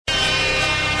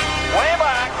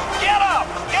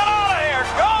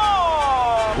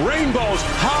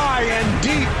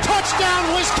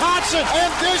Johnson,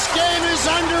 and this game is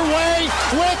underway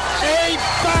with a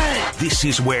bang. This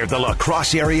is where the La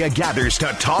Crosse area gathers to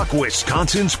talk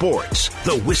Wisconsin sports.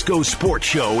 The Wisco Sports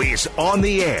Show is on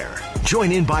the air.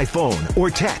 Join in by phone or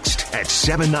text at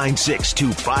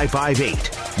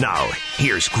 796-2558. Now,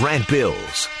 here's Grant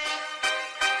Bills.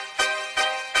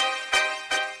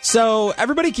 So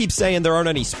everybody keeps saying there aren't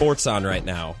any sports on right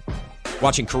now.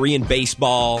 Watching Korean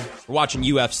baseball, watching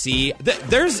UFC.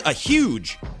 There's a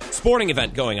huge sporting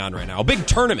event going on right now, a big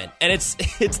tournament, and it's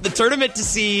the tournament to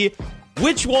see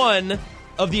which one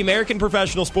of the American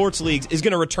professional sports leagues is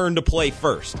going to return to play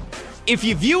first. If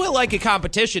you view it like a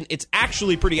competition, it's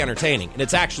actually pretty entertaining, and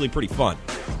it's actually pretty fun.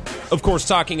 Of course,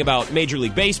 talking about Major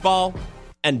League Baseball,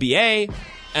 NBA,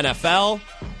 NFL,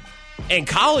 and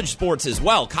college sports as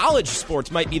well. College sports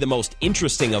might be the most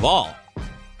interesting of all.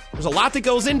 There's a lot that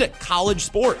goes into college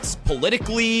sports.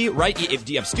 Politically, right?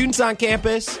 Do you have students on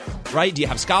campus? Right? Do you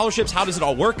have scholarships? How does it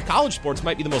all work? College sports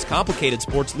might be the most complicated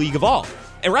sports league of all.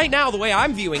 And right now, the way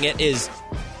I'm viewing it is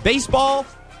baseball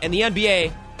and the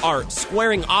NBA are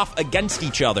squaring off against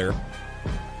each other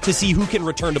to see who can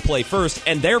return to play first,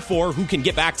 and therefore who can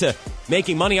get back to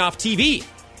making money off TV.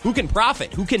 Who can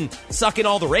profit? Who can suck in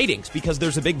all the ratings? Because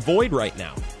there's a big void right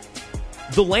now.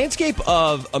 The landscape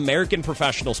of American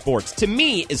professional sports, to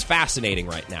me, is fascinating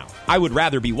right now. I would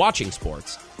rather be watching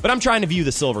sports, but I'm trying to view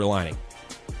the silver lining.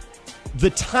 The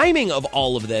timing of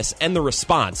all of this and the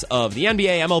response of the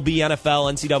NBA, MLB,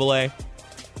 NFL, NCAA,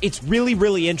 it's really,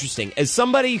 really interesting. As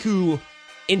somebody who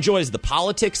enjoys the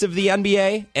politics of the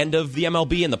NBA and of the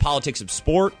MLB and the politics of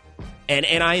sport, and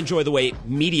I enjoy the way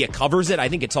media covers it, I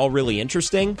think it's all really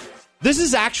interesting. This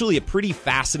is actually a pretty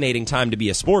fascinating time to be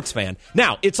a sports fan.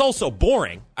 Now, it's also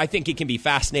boring. I think it can be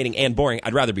fascinating and boring.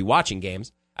 I'd rather be watching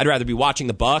games. I'd rather be watching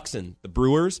the Bucks and the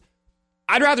Brewers.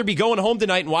 I'd rather be going home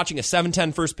tonight and watching a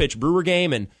 7:10 first pitch Brewer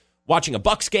game and watching a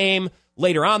Bucks game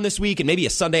later on this week and maybe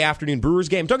a Sunday afternoon Brewers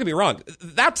game. Don't get me wrong.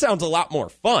 That sounds a lot more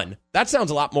fun. That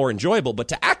sounds a lot more enjoyable. But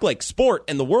to act like sport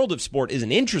and the world of sport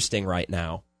isn't interesting right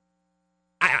now,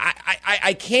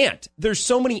 I can't. There's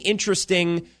so many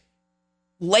interesting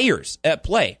layers at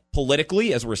play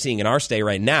politically, as we're seeing in our state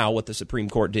right now, what the Supreme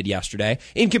Court did yesterday,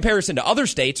 in comparison to other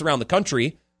states around the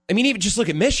country. I mean, even just look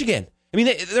at Michigan. I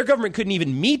mean, their government couldn't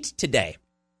even meet today.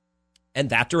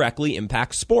 And that directly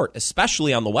impacts sport,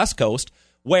 especially on the West Coast,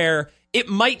 where it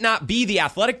might not be the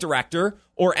athletic director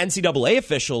or NCAA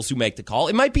officials who make the call.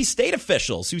 It might be state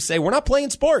officials who say, we're not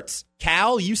playing sports.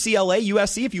 Cal, UCLA,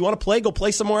 USC, if you want to play, go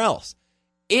play somewhere else.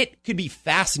 It could be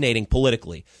fascinating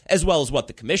politically, as well as what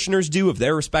the commissioners do of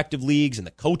their respective leagues and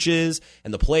the coaches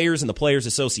and the players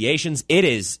associations. It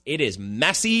is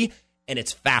messy and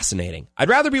it's fascinating. I'd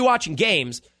rather be watching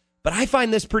games, but I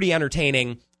find this pretty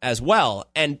entertaining as well.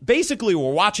 And basically,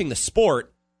 we're watching the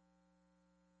sport,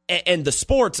 and the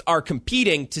sports are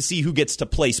competing to see who gets to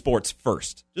play sports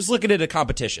first. Just look at it as a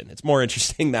competition. It's more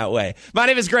interesting that way. My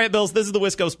name is Grant Bills. This is the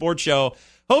Wisco Sports Show.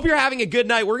 Hope you're having a good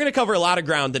night. We're going to cover a lot of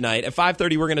ground tonight. At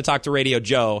 5:30, we're going to talk to Radio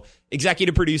Joe,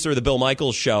 executive producer of the Bill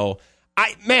Michaels Show.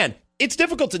 Man, it's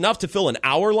difficult enough to fill an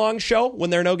hour-long show when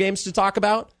there are no games to talk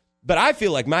about, but I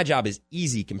feel like my job is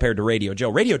easy compared to Radio Joe.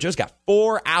 Radio Joe's got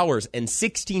 4 hours and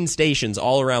 16 stations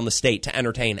all around the state to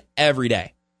entertain every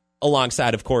day,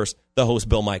 alongside, of course, the host,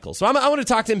 Bill Michaels. So I want to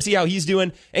talk to him, see how he's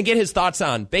doing, and get his thoughts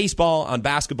on baseball, on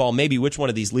basketball, maybe which one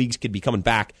of these leagues could be coming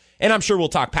back. And I'm sure we'll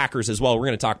talk Packers as well. We're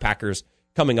going to talk Packers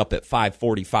coming up at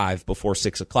 5:45 before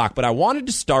 6 o'clock. But I wanted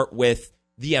to start with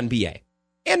the NBA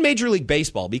and Major League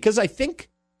Baseball, because I think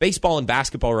baseball and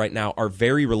basketball right now are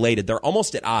very related. They're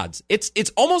almost at odds. It's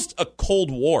almost a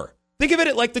Cold War. Think of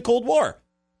it like the Cold War,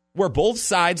 where both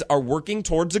sides are working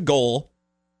towards a goal,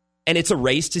 and it's a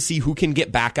race to see who can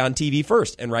get back on TV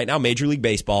first. And right now, Major League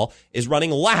Baseball is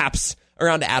running laps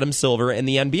around Adam Silver and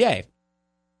the NBA.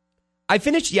 I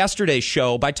finished yesterday's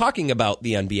show by talking about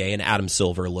the NBA and Adam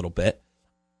Silver a little bit.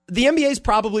 The NBA is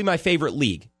probably my favorite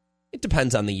league. It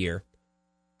depends on the year.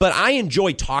 But I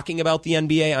enjoy talking about the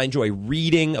NBA. I enjoy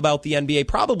reading about the NBA,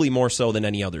 probably more so than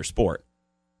any other sport.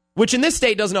 Which in this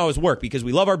state doesn't always work, because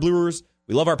we love our Brewers,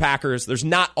 we love our Packers. There's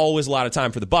not always a lot of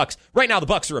time for the Bucks. Right now, the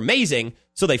Bucks are amazing,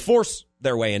 so they force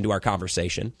their way into our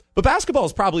conversation. But basketball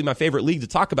is probably my favorite league to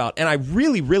talk about, and I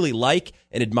really, really like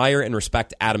and admire and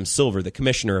respect Adam Silver, the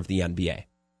commissioner of the NBA.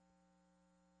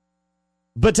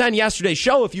 But on yesterday's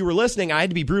show, if you were listening, I had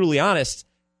to be brutally honest.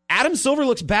 Adam Silver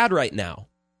looks bad right now.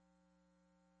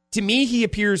 To me, he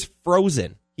appears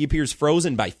frozen. He appears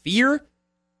frozen by fear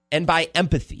and by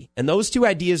empathy. And those two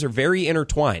ideas are very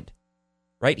intertwined,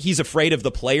 right? He's afraid of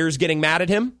the players getting mad at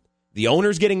him, the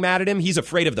owners getting mad at him. He's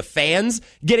afraid of the fans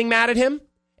getting mad at him.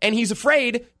 And he's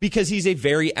afraid because he's a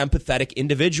very empathetic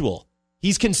individual.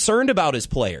 He's concerned about his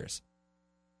players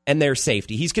and their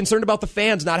safety. He's concerned about the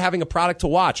fans not having a product to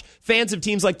watch. Fans of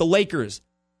teams like the Lakers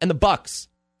and the Bucks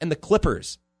and the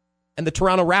Clippers and the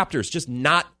Toronto Raptors just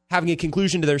not having a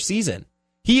conclusion to their season.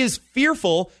 He is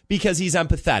fearful because he's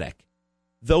empathetic.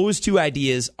 Those two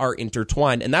ideas are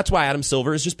intertwined, and that's why Adam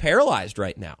Silver is just paralyzed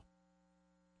right now.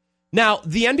 Now,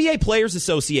 the NBA Players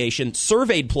Association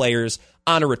surveyed players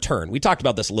on a return. We talked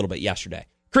about this a little bit yesterday.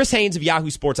 Chris Haynes of Yahoo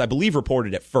Sports, I believe,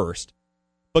 reported it first.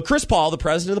 But Chris Paul, the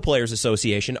president of the Players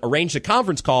Association, arranged a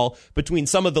conference call between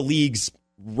some of the league's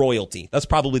royalty. That's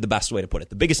probably the best way to put it.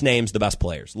 The biggest names, the best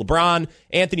players. LeBron,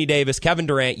 Anthony Davis, Kevin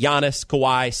Durant, Giannis,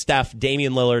 Kawhi, Steph,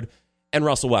 Damian Lillard, and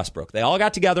Russell Westbrook. They all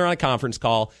got together on a conference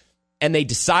call, and they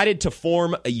decided to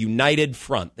form a united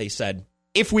front. They said,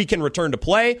 if we can return to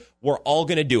play, we're all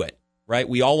going to do it, right?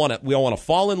 We all want to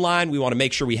fall in line. We want to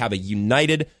make sure we have a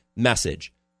united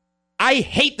message. I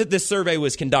hate that this survey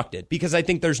was conducted because I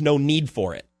think there's no need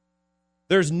for it.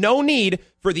 There's no need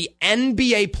for the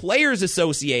NBA Players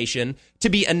Association to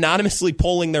be anonymously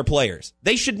polling their players.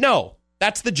 They should know.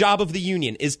 That's the job of the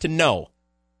union, is to know.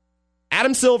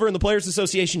 Adam Silver and the Players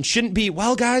Association shouldn't be,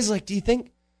 well, guys, like, do you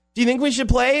think we should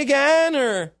play again,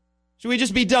 or should we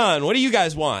just be done? What do you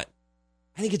guys want?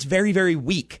 I think it's very, very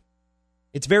weak.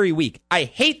 It's very weak. I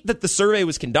hate that the survey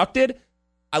was conducted.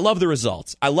 I love the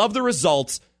results. I love the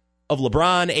results of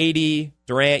LeBron, AD,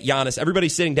 Durant, Giannis, everybody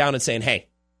sitting down and saying, hey,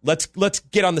 let's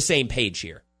get on the same page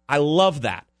here. I love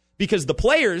that because the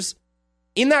players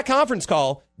in that conference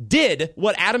call did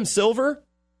what Adam Silver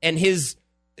and his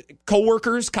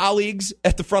coworkers, colleagues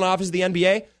at the front office of the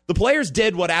NBA, the players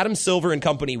did what Adam Silver and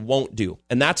company won't do,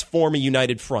 and that's form a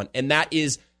united front. And that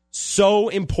is so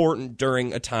important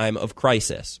during a time of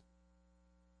crisis.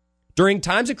 During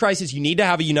times of crisis, you need to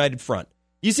have a united front.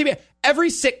 You see, every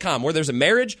sitcom where there's a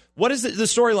marriage, what is the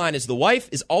storyline is the wife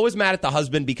is always mad at the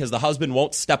husband because the husband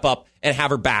won't step up and have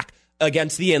her back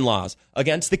against the in-laws,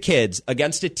 against the kids,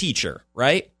 against a teacher,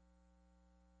 right?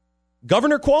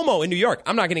 Governor Cuomo in New York,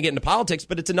 I'm not going to get into politics,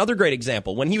 but it's another great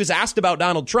example. When he was asked about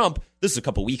Donald Trump, this is a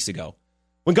couple weeks ago,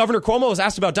 when Governor Cuomo was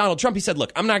asked about Donald Trump, he said,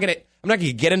 look, I'm not going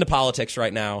to get into politics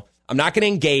right now. I'm not going to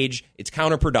engage. It's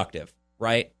counterproductive,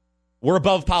 right? We're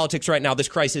above politics right now. This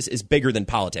crisis is bigger than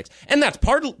politics. And that's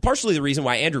partially the reason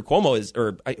why Andrew Cuomo is,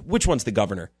 or which one's the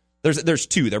governor? There's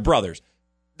two. They're brothers.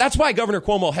 That's why Governor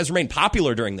Cuomo has remained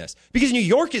popular during this, because New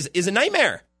York is a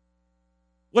nightmare.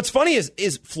 What's funny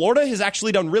is Florida has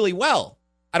actually done really well.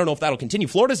 I don't know if that'll continue.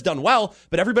 Florida's done well,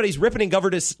 but everybody's ripping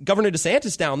Governor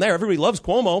DeSantis down there. Everybody loves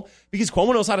Cuomo because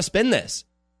Cuomo knows how to spin this.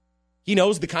 He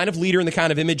knows the kind of leader and the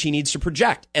kind of image he needs to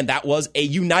project. And that was a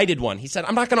united one. He said,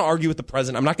 I'm not going to argue with the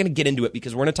president. I'm not going to get into it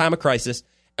because we're in a time of crisis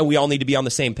and we all need to be on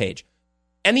the same page.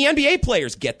 And the NBA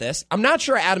players get this. I'm not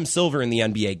sure Adam Silver in the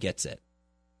NBA gets it.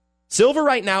 Silver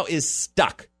right now is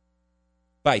stuck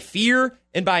by fear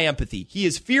and by empathy. He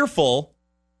is fearful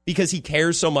because he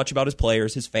cares so much about his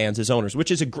players, his fans, his owners,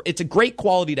 which is it's a great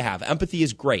quality to have. Empathy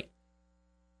is great.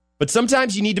 But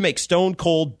sometimes you need to make stone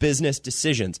cold business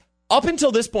decisions. Up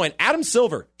until this point, Adam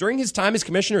Silver, during his time as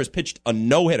commissioner, has pitched a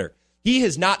no-hitter. He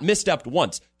has not misstepped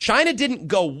once. China didn't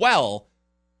go well,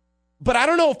 but I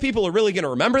don't know if people are really going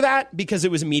to remember that because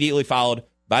it was immediately followed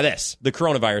by this, the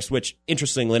coronavirus, which,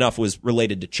 interestingly enough, was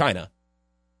related to China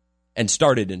and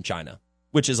started in China,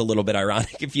 which is a little bit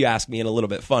ironic, if you ask me, and a little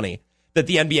bit funny, that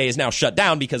the NBA is now shut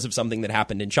down because of something that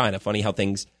happened in China. Funny how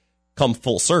things come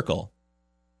full circle.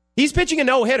 He's pitching a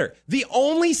no-hitter. The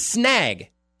only snag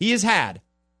he has had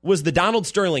was the Donald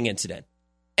Sterling incident.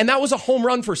 And that was a home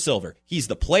run for Silver. He's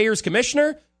the players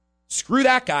commissioner. Screw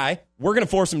that guy. We're going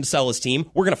to force him to sell his team.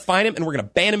 We're going to fine him, and we're going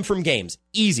to ban him from games.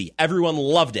 Easy. Everyone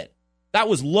loved it. That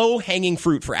was low-hanging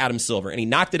fruit for Adam Silver, and he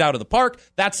knocked it out of the park.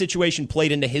 That situation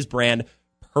played into his brand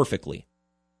perfectly.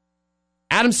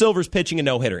 Adam Silver's pitching a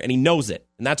no-hitter, and he knows it,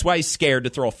 and that's why he's scared to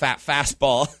throw a fat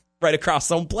fastball right across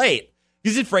home plate.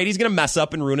 He's afraid he's going to mess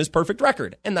up and ruin his perfect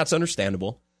record, and that's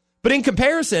understandable. But in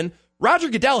comparison, Roger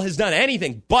Goodell has done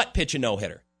anything but pitch a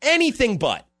no-hitter. Anything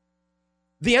but.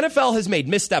 The NFL has made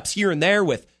missteps here and there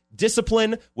with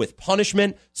discipline, with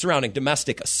punishment surrounding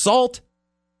domestic assault,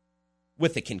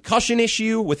 with the concussion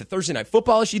issue, with the Thursday Night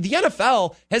Football issue. The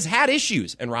NFL has had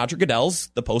issues, and Roger Goodell's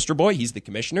the poster boy. He's the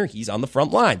commissioner. He's on the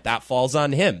front line. That falls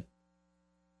on him.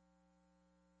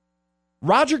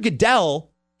 Roger Goodell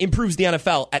improves the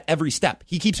NFL at every step.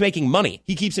 He keeps making money.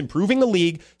 He keeps improving the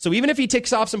league. So even if he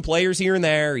ticks off some players here and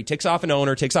there, he ticks off an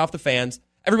owner, ticks off the fans,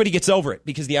 everybody gets over it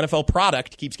because the NFL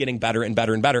product keeps getting better and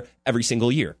better and better every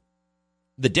single year.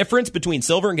 The difference between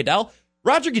Silver and Goodell,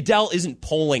 Roger Goodell isn't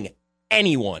polling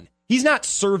anyone. He's not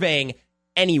surveying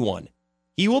anyone.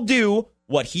 He will do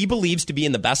what he believes to be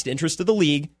in the best interest of the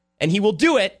league And he will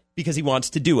do it because he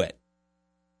wants to do it.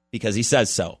 Because he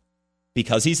says so.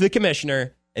 Because he's the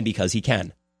commissioner and because he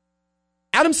can.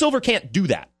 Adam Silver can't do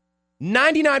that.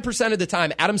 99% of the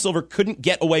time, Adam Silver couldn't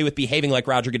get away with behaving like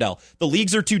Roger Goodell. The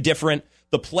leagues are too different.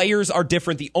 The players are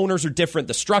different. The owners are different.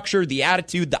 The structure, the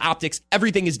attitude, the optics,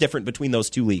 everything is different between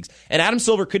those two leagues. And Adam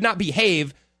Silver could not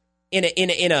behave in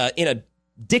a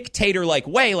dictator-like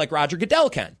way like Roger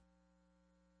Goodell can.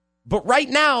 But right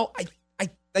now,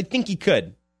 I think he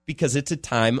could because it's a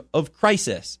time of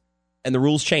crisis. And the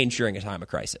rules change during a time of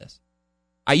crisis.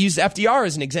 I used FDR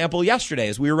as an example yesterday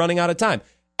as we were running out of time.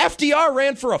 FDR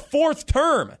ran for a 4th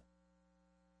term.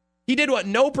 He did what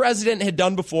no president had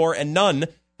done before and none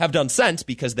have done since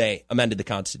because they amended the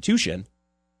Constitution.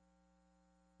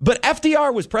 But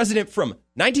FDR was president from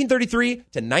 1933 to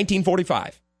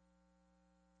 1945.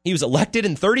 He was elected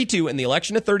in 32 in the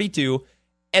election of 32,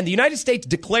 and the United States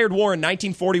declared war in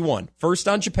 1941, first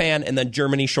on Japan and then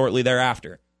Germany shortly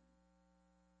thereafter.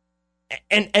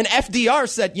 And FDR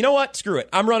said, you know what? Screw it.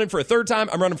 I'm running for a 3rd time.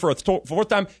 I'm running for a 4th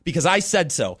time because I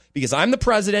said so. Because I'm the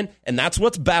president, and that's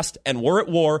what's best, and we're at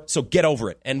war, so get over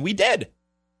it. And we did.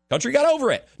 Country got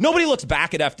over it. Nobody looks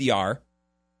back at FDR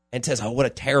and says, oh, what a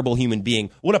terrible human being.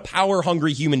 What a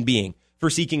power-hungry human being for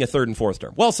seeking a 3rd and 4th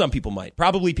term. Well, some people might.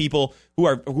 Probably people who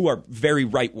are very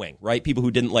right-wing, right? People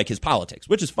who didn't like his politics,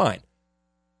 which is fine.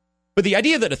 But the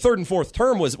idea that a 3rd and 4th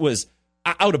term was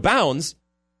out of bounds,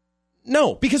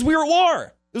 no, because we were at war.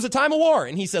 It was a time of war.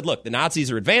 And he said, look, the Nazis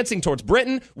are advancing towards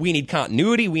Britain. We need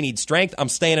continuity. We need strength. I'm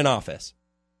staying in office.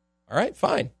 All right,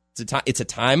 fine. It's a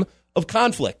time of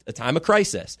conflict, a time of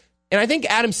crisis. And I think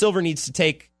Adam Silver needs to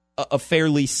take a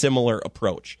fairly similar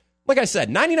approach. Like I said,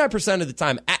 99% of the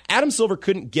time, Adam Silver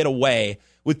couldn't get away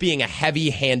with being a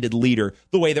heavy-handed leader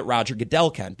the way that Roger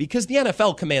Goodell can. Because the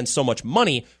NFL commands so much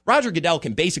money, Roger Goodell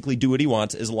can basically do what he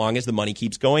wants as long as the money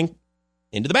keeps going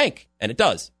into the bank. And it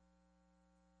does.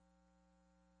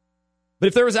 But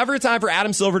if there was ever a time for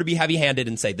Adam Silver to be heavy-handed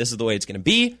and say, this is the way it's going to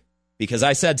be, because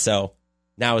I said so,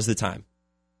 now is the time.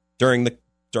 During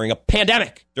a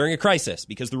pandemic, during a crisis,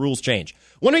 because the rules change.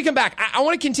 When we come back, I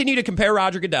want to continue to compare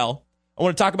Roger Goodell. I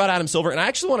want to talk about Adam Silver, and I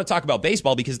actually want to talk about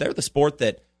baseball because they're the sport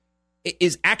that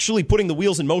is actually putting the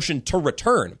wheels in motion to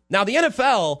return. Now, the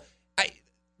NFL,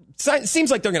 it seems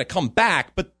like they're going to come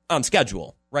back, but on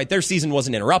schedule, right? Their season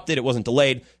wasn't interrupted. It wasn't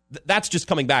delayed. That's just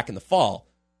coming back in the fall.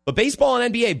 But baseball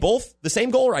and NBA, both the same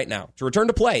goal right now, to return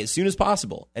to play as soon as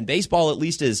possible. And baseball at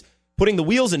least is putting the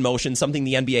wheels in motion, something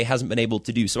the NBA hasn't been able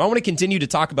to do. So I want to continue to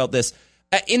talk about this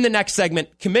in the next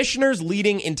segment. Commissioners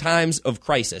leading in times of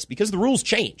crisis, because the rules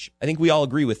change. I think we all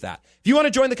agree with that. If you want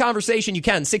to join the conversation, you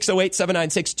can.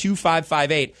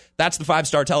 608-796-2558. That's the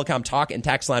 5-Star Telecom talk and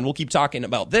text line. We'll keep talking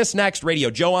about this next.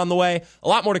 Radio Joe on the way. A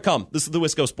lot more to come. This is the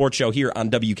Wisco Sports Show here on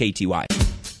WKTY.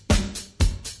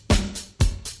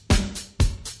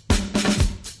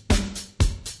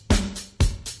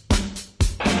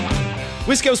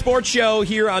 Wisco Sports Show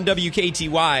here on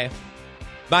WKTY.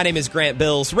 My name is Grant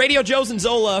Bills. Radio Joe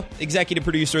Zanzola, executive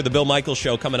producer of The Bill Michaels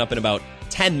Show, coming up in about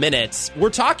 10 minutes.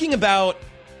 We're talking about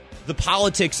the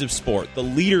politics of sport, the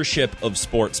leadership of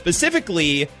sport,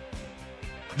 specifically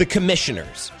the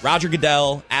commissioners, Roger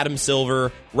Goodell, Adam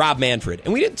Silver, Rob Manfred.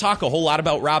 And we didn't talk a whole lot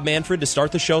about Rob Manfred to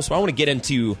start the show, so I want to get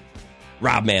into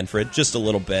Rob Manfred just a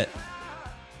little bit.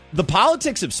 The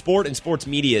politics of sport and sports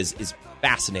media is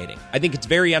fascinating. I think it's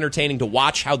very entertaining to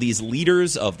watch how these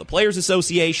leaders of the Players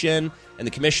Association and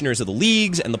the commissioners of the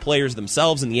leagues and the players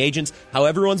themselves and the agents, how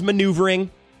everyone's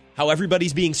maneuvering, how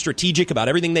everybody's being strategic about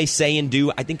everything they say and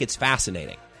do. I think it's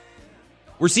fascinating.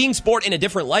 We're seeing sport in a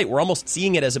different light. We're almost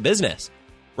seeing it as a business,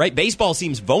 right? Baseball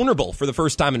seems vulnerable for the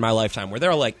first time in my lifetime, where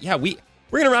they're like, yeah, we're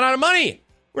going to run out of money.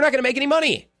 We're not going to make any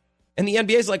money. And the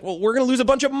NBA is like, well, we're going to lose a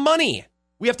bunch of money.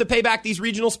 We have to pay back these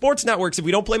regional sports networks if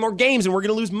we don't play more games, and we're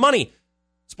going to lose money.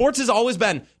 Sports has always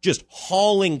been just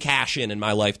hauling cash in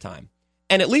my lifetime.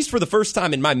 And at least for the first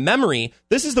time in my memory,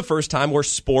 this is the first time where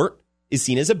sport is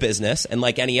seen as a business, and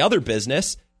like any other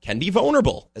business, can be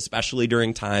vulnerable, especially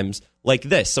during times like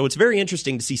this. So it's very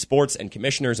interesting to see sports and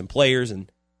commissioners and players and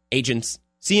agents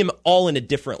see them all in a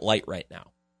different light right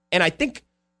now. And I think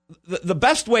the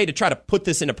best way to try to put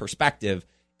this into perspective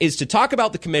is to talk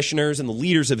about the commissioners and the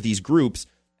leaders of these groups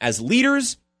as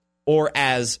leaders or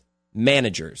as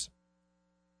managers.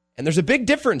 And there's a big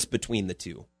difference between the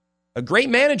two. A great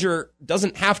manager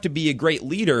doesn't have to be a great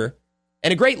leader,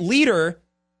 and a great leader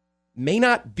may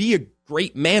not be a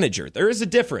great manager. There is a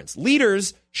difference.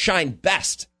 Leaders shine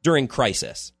best during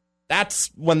crisis. That's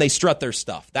when they strut their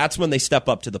stuff. That's when they step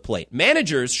up to the plate.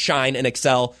 Managers shine and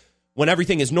excel when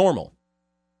everything is normal,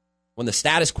 when the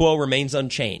status quo remains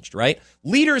unchanged, right?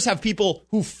 Leaders have people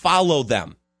who follow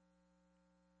them.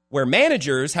 where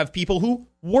managers have people who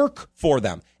work for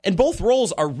them. And both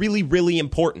roles are really, really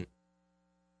important.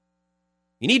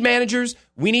 You need managers.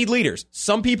 We need leaders.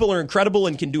 Some people are incredible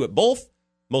and can do it both.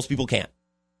 Most people can't.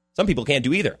 Some people can't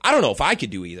do either. I don't know if I could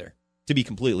do either, to be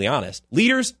completely honest.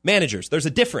 Leaders, managers, there's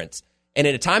a difference. And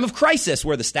in a time of crisis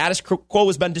where the status quo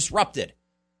has been disrupted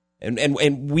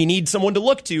and we need someone to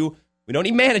look to, we don't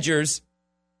need managers.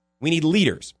 We need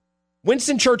leaders.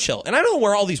 Winston Churchill, and I don't know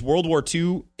where all these World War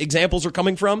II examples are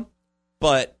coming from,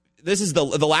 but this is the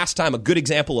last time a good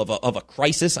example of a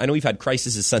crisis. I know we've had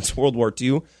crises since World War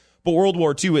II, but World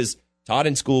War II is taught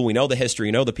in school. We know the history,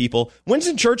 we know the people.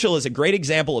 Winston Churchill is a great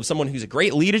example of someone who's a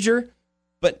great leader,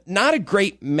 but not a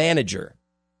great manager.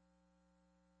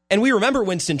 And we remember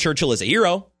Winston Churchill as a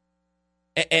hero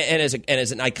and as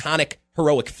an iconic,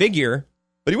 heroic figure,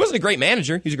 but he wasn't a great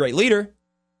manager. He was a great leader,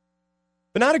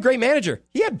 but not a great manager.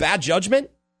 He had bad judgment.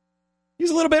 He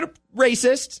was a little bit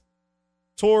racist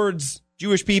towards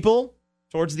Jewish people,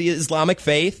 towards the Islamic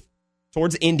faith,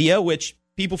 towards India, which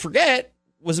people forget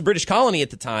was a British colony at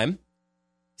the time.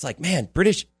 It's like, man,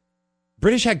 British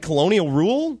had colonial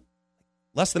rule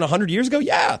less than 100 years ago?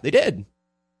 Yeah, they did.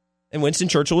 And Winston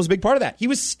Churchill was a big part of that. He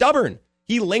was stubborn.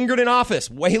 He lingered in office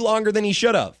way longer than he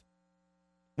should have.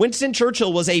 Winston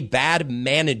Churchill was a bad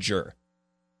manager,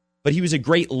 but he was a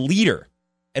great leader.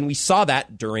 And we saw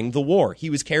that during the war. He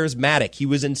was charismatic. He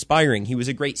was inspiring. He was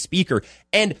a great speaker.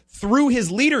 And through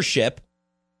his leadership,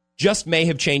 just may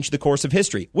have changed the course of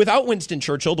history. Without Winston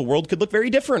Churchill, the world could look very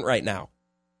different right now.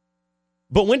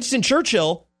 But Winston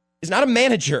Churchill is not a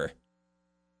manager.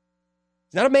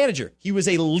 He's not a manager. He was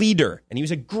a leader, and he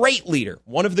was a great leader,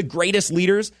 one of the greatest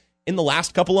leaders in the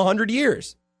last couple of 100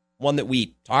 years, one that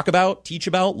we talk about, teach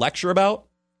about, lecture about.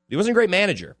 He wasn't a great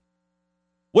manager.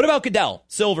 What about Goodell,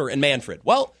 Silver, and Manfred?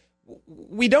 Well,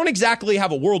 we don't exactly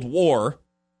have a world war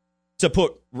to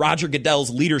put Roger Goodell's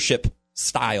leadership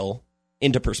style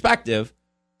into perspective,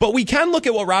 but we can look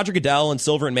at what Roger Goodell and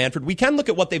Silver and Manfred, we can look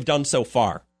at what they've done so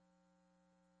far.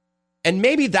 And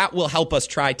maybe that will help us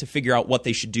try to figure out what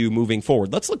they should do moving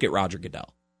forward. Let's look at Roger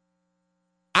Goodell.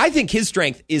 I think his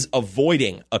strength is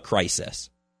avoiding a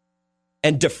crisis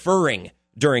and deferring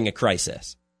during a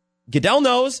crisis. Goodell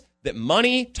knows that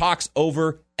money talks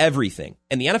over everything.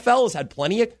 And the NFL has had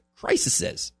plenty of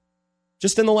crises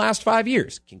just in the last 5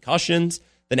 years. Concussions,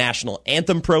 the national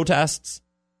anthem protests.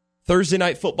 Thursday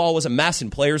Night Football was a mess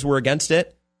and players were against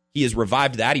it. He has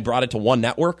revived that. He brought it to one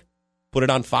network, put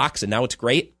it on Fox, and now it's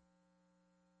great.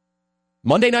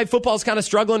 Monday Night Football is kind of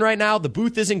struggling right now. The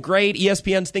booth isn't great.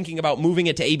 ESPN's thinking about moving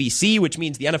it to ABC, which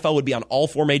means the NFL would be on all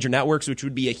four major networks, which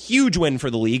would be a huge win for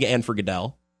the league and for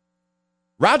Goodell.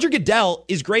 Roger Goodell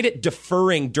is great at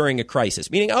deferring during a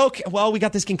crisis, meaning, okay, well, we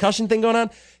got this concussion thing going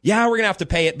on. Yeah, we're going to have to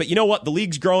pay it. But you know what? The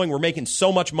league's growing. We're making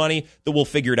so much money that we'll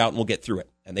figure it out and we'll get through it.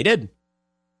 And they did.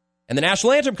 And the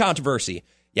national anthem controversy.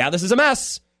 Yeah, this is a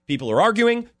mess. People are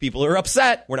arguing. People are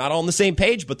upset. We're not all on the same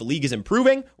page, but the league is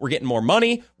improving. We're getting more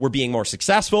money. We're being more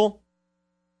successful.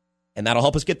 And that'll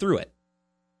help us get through it.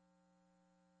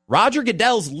 Roger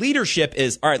Goodell's leadership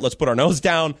is, all right, let's put our nose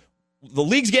down. The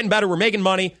league's getting better. We're making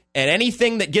money. And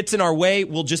anything that gets in our way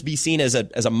will just be seen as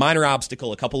a minor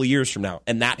obstacle a couple of years from now.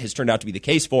 And that has turned out to be the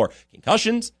case for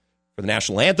concussions, for the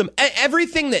national anthem.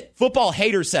 Everything that football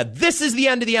haters said, this is the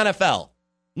end of the NFL.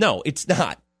 No, it's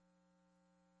not.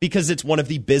 Because it's one of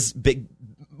the big,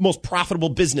 most profitable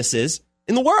businesses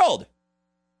in the world.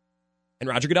 And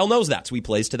Roger Goodell knows that, so he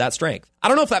plays to that strength. I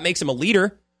don't know if that makes him a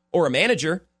leader or a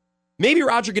manager. Maybe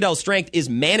Roger Goodell's strength is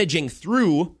managing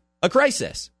through a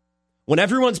crisis. When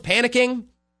everyone's panicking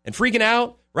and freaking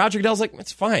out, Roger Goodell's like,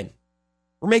 it's fine.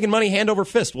 We're making money hand over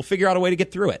fist. We'll figure out a way to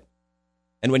get through it.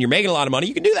 And when you're making a lot of money,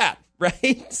 you can do that,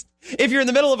 right? If you're in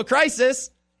the middle of a crisis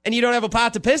and you don't have a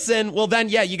pot to piss in, well, then,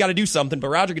 yeah, you got to do something. But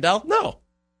Roger Goodell, no.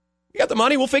 We got the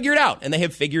money, we'll figure it out. And they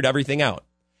have figured everything out.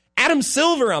 Adam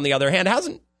Silver, on the other hand,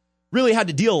 hasn't really had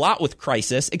to deal a lot with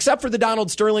crisis, except for the Donald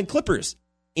Sterling Clippers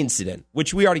incident,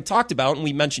 which we already talked about and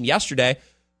we mentioned yesterday.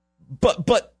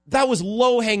 But that was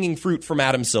low-hanging fruit from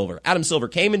Adam Silver. Adam Silver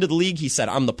came into the league. He said,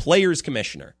 I'm the players'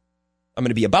 commissioner. I'm going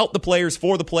to be about the players,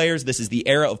 for the players. This is the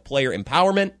era of player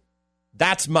empowerment.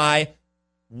 That's my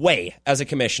way as a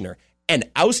commissioner. And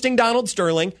ousting Donald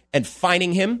Sterling and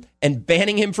fining him and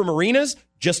banning him from arenas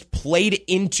just played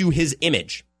into his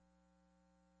image.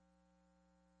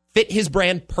 Fit his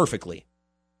brand perfectly.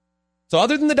 So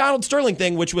other than the Donald Sterling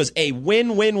thing, which was a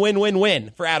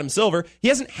win for Adam Silver, he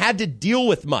hasn't had to deal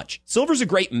with much. Silver's a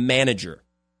great manager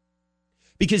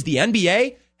because the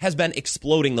NBA has been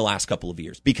exploding the last couple of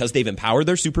years because they've empowered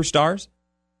their superstars.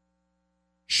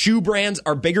 Shoe brands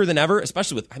are bigger than ever,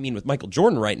 especially with Michael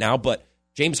Jordan right now, but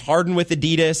James Harden with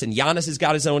Adidas, and Giannis has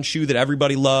got his own shoe that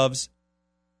everybody loves.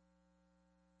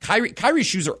 Kyrie's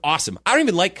shoes are awesome. I don't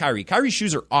even like Kyrie. Kyrie's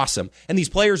shoes are awesome. And these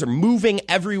players are moving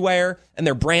everywhere, and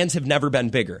their brands have never been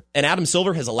bigger. And Adam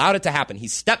Silver has allowed it to happen. He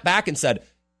stepped back and said,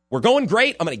 we're going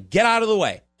great. I'm going to get out of the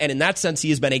way. And in that sense, he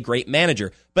has been a great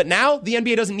manager. But now the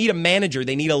NBA doesn't need a manager.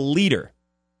 They need a leader.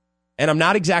 And I'm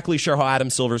not exactly sure how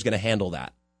Adam Silver is going to handle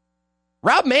that.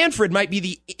 Rob Manfred might be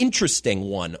the interesting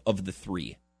one of the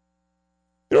three.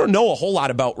 We don't know a whole lot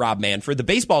about Rob Manfred. The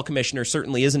baseball commissioner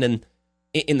certainly isn't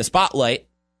in the spotlight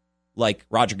like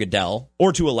Roger Goodell,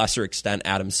 or to a lesser extent,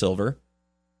 Adam Silver.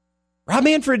 Rob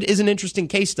Manfred is an interesting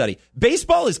case study.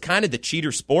 Baseball is kind of the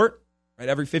cheater sport, right?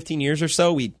 Every 15 years or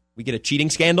so, we get a cheating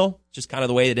scandal. It's just kind of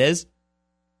the way it is.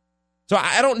 So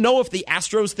I don't know if the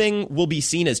Astros thing will be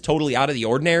seen as totally out of the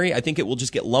ordinary. I think it will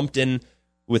just get lumped in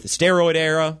with the steroid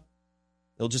era.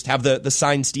 They'll just have the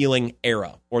sign stealing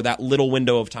era, or that little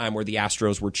window of time where the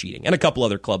Astros were cheating, and a couple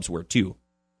other clubs were too.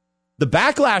 The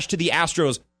backlash to the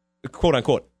Astros, quote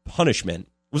unquote, punishment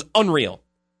was unreal.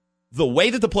 The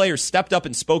way that the players stepped up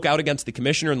and spoke out against the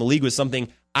commissioner and the league was something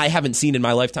I haven't seen in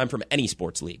my lifetime from any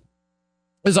sports league.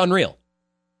 It was unreal.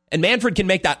 And Manfred can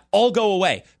make that all go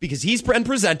away because he's been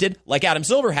presented, like Adam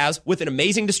Silver has, with an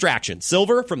amazing distraction.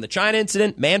 Silver from the China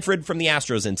incident, Manfred from the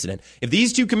Astros incident. If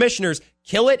these two commissioners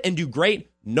kill it and do great,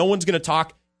 no one's going to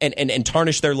talk and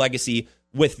tarnish their legacy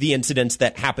with the incidents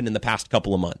that happened in the past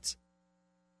couple of months.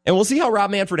 And we'll see how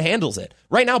Rob Manfred handles it.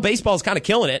 Right now, baseball is kind of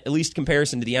killing it, at least in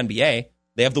comparison to the NBA.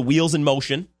 They have the wheels in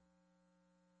motion.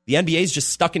 The NBA is just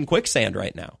stuck in quicksand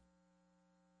right now.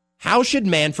 How should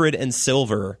Manfred and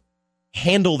Silver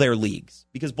handle their leagues?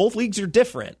 Because both leagues are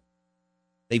different.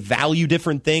 They value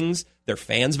different things. Their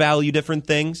fans value different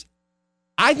things.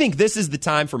 I think this is the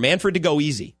time for Manfred to go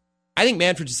easy. I think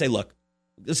Manfred should say, look,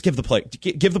 let's give the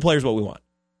players what we want.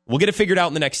 We'll get it figured out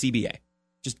in the next CBA.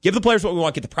 Just give the players what we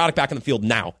want, get the product back on the field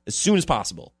now, as soon as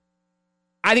possible.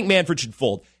 I think Manfred should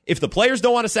fold. If the players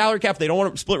don't want a salary cap, they don't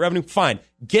want to split revenue, fine.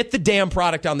 Get the damn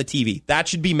product on the TV. That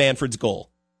should be Manfred's goal.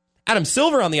 Adam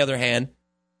Silver, on the other hand,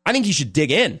 I think he should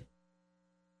dig in.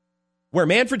 Where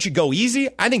Manfred should go easy,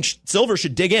 I think Silver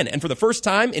should dig in. And for the first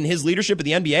time in his leadership of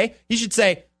the NBA, he should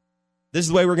say, this is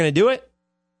the way we're going to do it.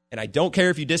 And I don't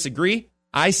care if you disagree.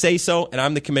 I say so, and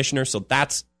I'm the commissioner, so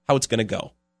that's how it's going to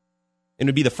go. And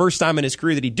it would be the first time in his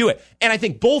career that he'd do it. And I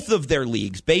think both of their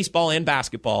leagues, baseball and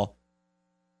basketball,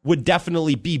 would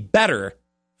definitely be better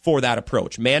for that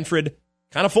approach. Manfred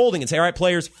kind of folding and say, all right,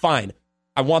 players, fine.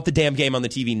 I want the damn game on the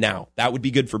TV now. That would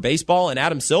be good for baseball. And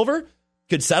Adam Silver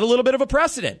could set a little bit of a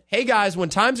precedent. Hey, guys, when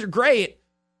times are great,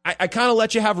 I kind of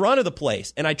let you have run of the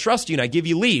place. And I trust you and I give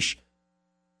you leash.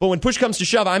 But when push comes to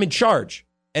shove, I'm in charge.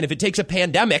 And if it takes a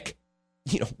pandemic,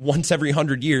 once every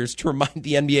 100 years to remind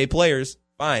the NBA players,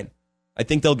 fine. I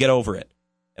think they'll get over it.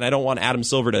 And I don't want Adam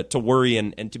Silver to worry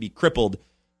and to be crippled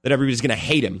that everybody's going to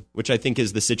hate him, which I think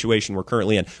is the situation we're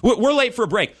currently in. We're late for a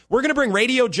break. We're going to bring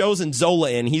Radio Joe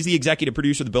Zanzola in. He's the executive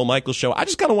producer of the Bill Michaels Show. I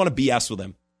just kind of want to BS with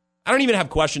him. I don't even have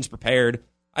questions prepared.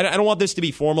 I don't want this to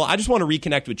be formal. I just want to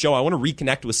reconnect with Joe. I want to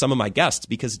reconnect with some of my guests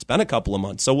because it's been a couple of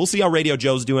months. So we'll see how Radio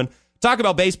Joe's doing. Talk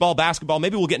about baseball, basketball.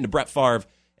 Maybe we'll get into Brett Favre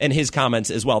and his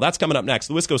comments as well. That's coming up next.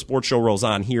 The Wisco Sports Show rolls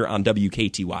on here on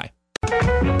WKTY.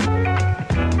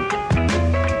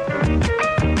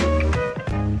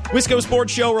 Wisco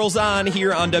Sports Show rolls on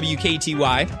here on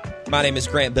WKTY. My name is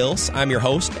Grant Bills. I'm your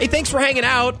host. Hey, thanks for hanging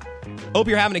out. Hope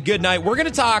you're having a good night. We're going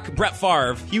to talk Brett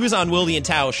Favre. He was on Wilde and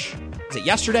Tausch. Was it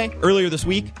yesterday? Earlier this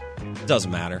week?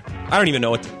 Doesn't matter. I don't even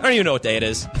know what day it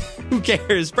is. Who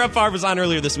cares? Brett Favre was on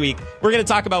earlier this week. We're going to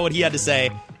talk about what he had to say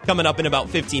coming up in about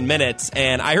 15 minutes.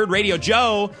 And I heard Radio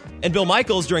Joe and Bill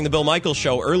Michaels during the Bill Michaels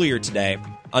Show earlier today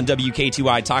on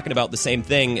WKTY talking about the same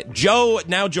thing. Joe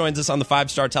now joins us on the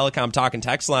 5-Star Telecom talk and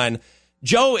text line.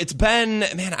 Joe, it's been,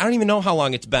 man, I don't even know how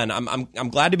long it's been. I'm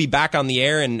glad to be back on the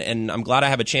air, and I'm glad I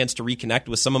have a chance to reconnect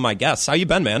with some of my guests. How you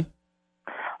been, man?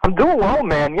 I'm doing well,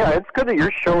 man. Yeah, it's good that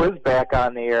your show is back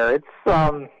on the air. It's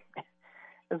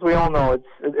as we all know,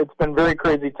 it's been very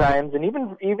crazy times, and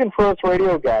even for us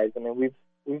radio guys. I mean,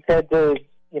 we've had to,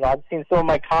 I've seen some of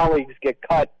my colleagues get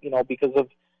cut, because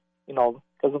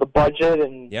of the budget,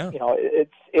 and yeah.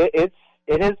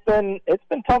 It's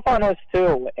been tough on us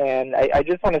too. And I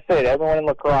just want to say to everyone in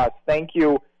lacrosse, thank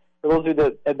you for those of you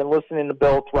that have been listening to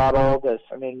Bill throughout all of this.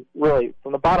 I mean, really,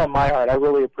 from the bottom of my heart, I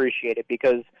really appreciate it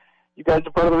because you guys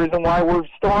are part of the reason why we're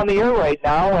still on the air right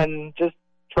now, and just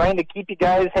trying to keep you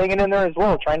guys hanging in there as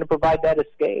well, trying to provide that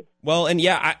escape. Well, and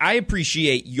yeah, I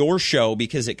appreciate your show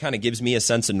because it kind of gives me a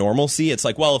sense of normalcy. It's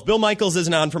like, well, if Bill Michaels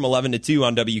isn't on from 11 to 2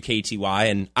 on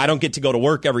WKTY and I don't get to go to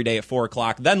work every day at 4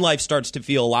 o'clock, then life starts to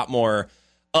feel a lot more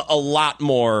a lot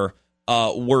more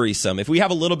worrisome. If we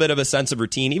have a little bit of a sense of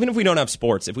routine, even if we don't have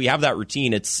sports, if we have that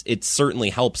routine, it certainly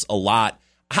helps a lot.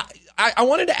 I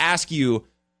wanted to ask you,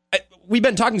 we've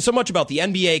been talking so much about the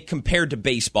NBA compared to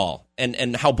baseball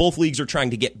and how both leagues are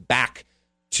trying to get back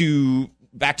to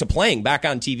playing, back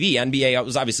on TV. NBA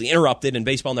was obviously interrupted and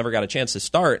baseball never got a chance to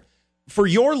start. For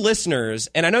your listeners,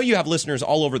 and I know you have listeners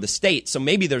all over the state, so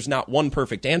maybe there's not one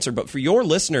perfect answer, but for your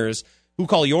listeners who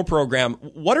call your program,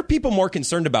 what are people more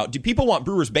concerned about? Do people want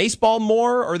Brewers baseball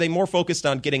more, or are they more focused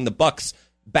on getting the Bucks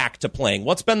back to playing?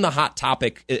 What's been the hot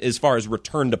topic as far as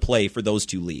return to play for those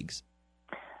two leagues?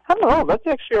 I don't know. That's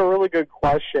actually a really good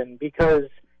question because,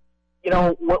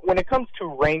 when it comes to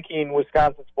ranking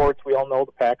Wisconsin sports, we all know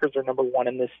the Packers are number one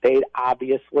in this state,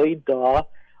 obviously, duh.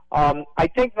 I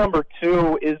think number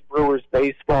two is Brewers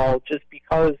baseball, just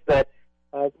because that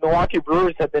the Milwaukee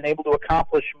Brewers have been able to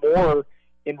accomplish more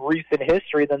in recent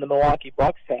history than the Milwaukee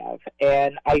Bucks have.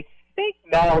 And I think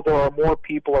now there are more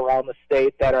people around the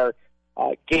state that are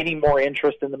gaining more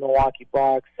interest in the Milwaukee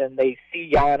Bucks, and they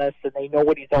see Giannis and they know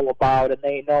what he's all about, and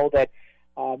they know that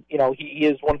he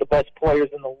is one of the best players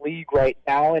in the league right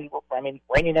now, and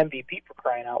reigning MVP for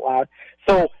crying out loud.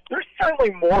 So there's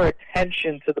certainly more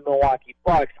attention to the Milwaukee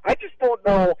Bucks. I just don't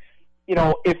know,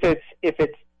 if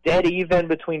it's dead even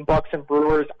between Bucks and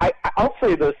Brewers. I'll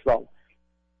say this though.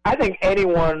 I think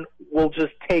anyone will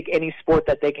just take any sport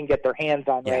that they can get their hands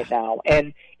on right now.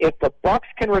 And if the Bucks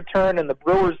can return and the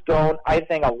Brewers don't, I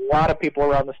think a lot of people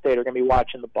around the state are going to be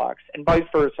watching the Bucks, and vice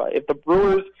versa. If the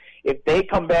Brewers, if they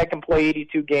come back and play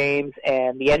 82 games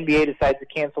and the NBA decides to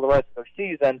cancel the rest of their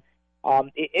season,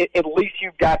 at least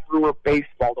you've got Brewer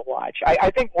baseball to watch.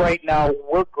 I think right now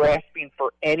we're grasping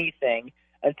for anything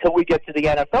until we get to the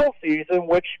NFL season,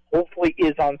 which hopefully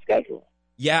is on schedule.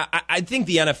 Yeah, I think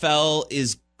the NFL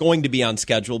is going to be on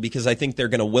schedule because I think they're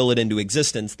going to will it into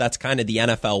existence. That's kind of the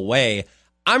NFL way.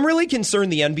 I'm really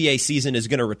concerned the NBA season is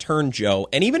going to return, Joe.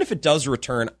 And even if it does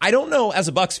return, I don't know, as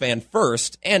a Bucks fan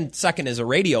first, and second as a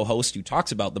radio host who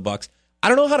talks about the Bucks, I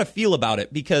don't know how to feel about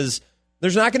it because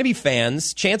there's not going to be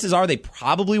fans. Chances are they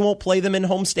probably won't play them in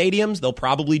home stadiums. They'll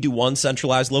probably do one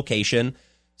centralized location.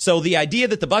 So the idea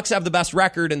that the Bucks have the best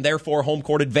record and therefore home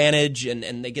court advantage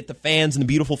and they get the fans in the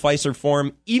beautiful Fiserv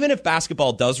Forum, even if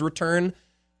basketball does return,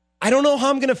 I don't know how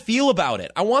I'm going to feel about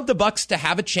it. I want the Bucks to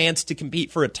have a chance to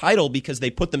compete for a title because they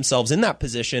put themselves in that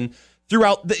position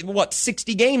throughout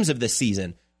 60 games of this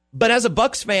season. But as a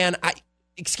Bucks fan,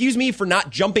 excuse me for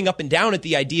not jumping up and down at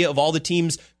the idea of all the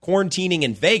teams quarantining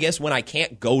in Vegas when I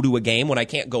can't go to a game, when I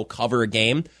can't go cover a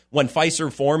game, when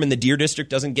Fiserv Forum in the Deer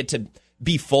District doesn't get to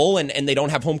be full and they don't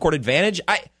have home court advantage.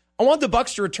 I want the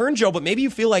Bucks to return, Joe, but maybe you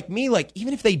feel like me, like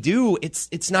even if they do,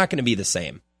 it's not going to be the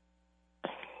same.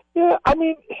 Yeah,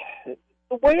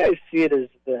 the way I see it is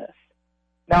this.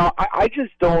 Now, I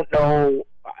just don't know.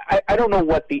 I don't know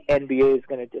what the NBA is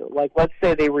going to do. Like, let's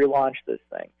say they relaunch this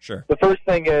thing. Sure. The first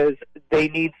thing is they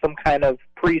need some kind of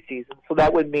preseason. So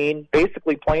that would mean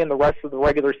basically playing the rest of the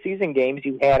regular season games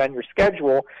you had on your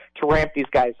schedule to ramp these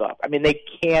guys up. They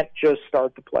can't just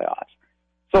start the playoffs.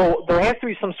 So there has to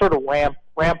be some sort of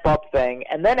ramp up thing.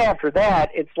 And then after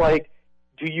that, it's like,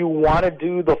 do you want to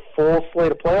do the full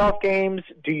slate of playoff games?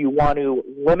 Do you want to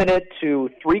limit it to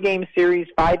 3-game series,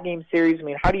 5-game series?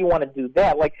 How do you want to do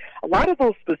that? Like, a lot of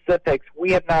those specifics,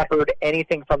 we have not heard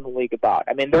anything from the league about.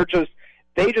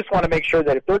 They just want to make sure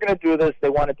that if they're going to do this, they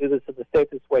want to do this in the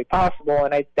safest way possible.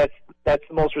 And that's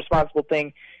the most responsible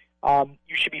thing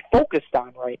you should be focused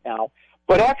on right now.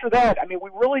 But after that, we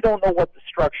really don't know what the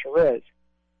structure is.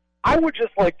 I would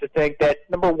just like to think that,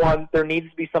 number one, there needs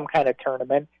to be some kind of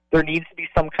tournament. There needs to be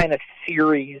some kind of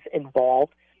series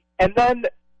involved. And then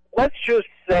let's just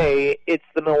say it's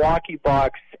the Milwaukee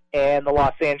Bucks and the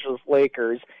Los Angeles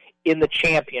Lakers in the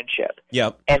championship.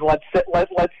 Yep. And let's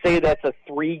say that's a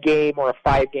 3-game or a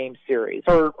 5-game series,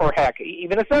 or heck,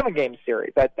 even a 7-game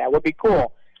series. That would be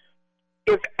cool.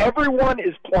 If everyone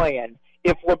is playing,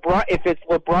 if it's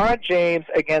LeBron James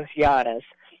against Giannis,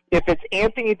 if it's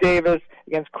Anthony Davis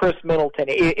against Chris Middleton,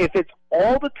 if it's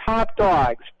all the top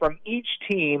dogs from each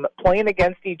team playing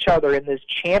against each other in this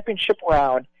championship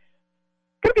round,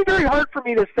 it's going to be very hard for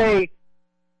me to say,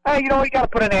 you got to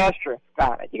put an asterisk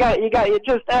on it.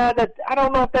 I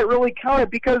don't know if that really counted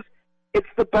because it's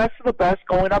the best of the best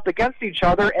going up against each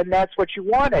other, and that's what you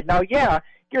wanted. Now, yeah,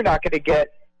 you're not going to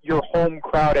get your home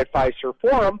crowd at Fiserv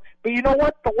Forum, but you know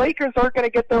what? The Lakers aren't going to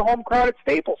get their home crowd at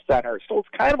Staples Center, so it's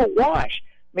kind of a wash.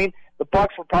 The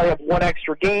Bucks would probably have one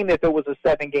extra game if it was a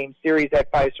 7-game series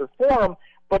at Fiserv Forum,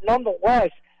 but nonetheless,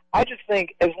 I just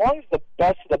think as long as the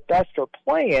best of the best are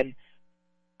playing,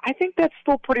 I think that's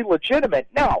still pretty legitimate.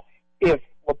 Now, if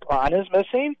LeBron is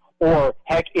missing or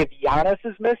heck, if Giannis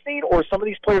is missing, or some of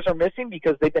these players are missing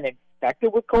because they've been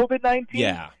infected with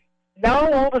COVID-19,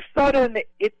 now all of a sudden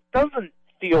it doesn't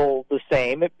feel the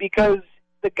same because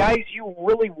the guys you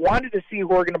really wanted to see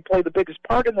who are going to play the biggest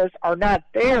part in this are not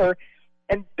there,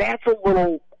 and that's a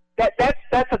little that's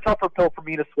a tougher pill for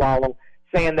me to swallow.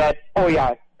 Saying that, oh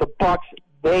yeah, the Bucks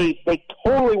they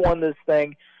totally won this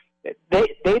thing, they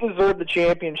deserve the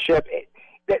championship.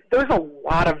 There's a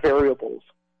lot of variables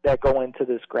that go into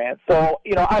this, Grant. So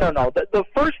I don't know. The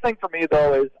first thing for me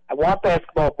though is I want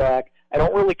basketball back. I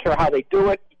don't really care how they do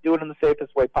it. You do it in the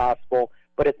safest way possible,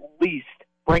 but at least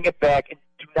bring it back and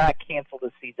do not cancel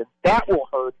the season. That will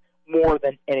hurt more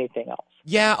than anything else.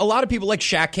 Yeah, a lot of people like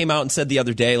Shaq came out and said the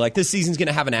other day, like, this season's going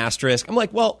to have an asterisk. I'm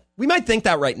like, well, we might think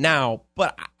that right now,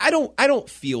 but I don't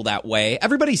feel that way.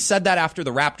 Everybody said that after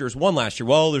the Raptors won last year.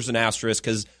 Well, there's an asterisk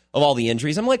because of all the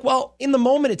injuries. I'm like, well, in the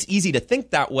moment, it's easy to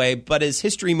think that way, but as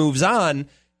history moves on,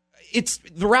 it's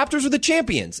the Raptors are the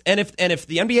champions. And if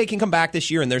the NBA can come back this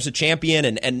year and there's a champion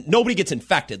and nobody gets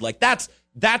infected, like that's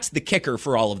the kicker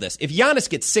for all of this. If Giannis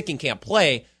gets sick and can't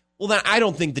play, well, then I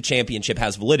don't think the championship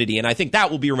has validity, and I think that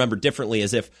will be remembered differently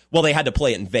as if, well, they had to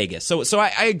play it in Vegas. So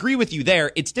I agree with you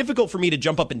there. It's difficult for me to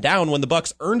jump up and down when the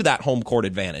Bucks earned that home court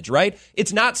advantage, right?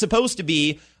 It's not supposed to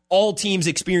be all teams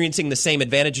experiencing the same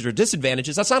advantages or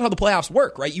disadvantages. That's not how the playoffs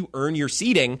work, right? You earn your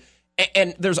seeding,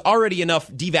 and there's already enough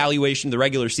devaluation of the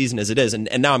regular season as it is, and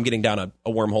now I'm getting down a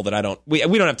wormhole that we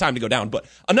don't have time to go down, but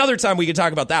another time we can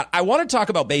talk about that. I want to talk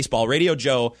about baseball. Radio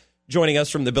Joe joining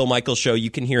us from the Bill Michaels Show. You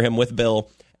can hear him with Bill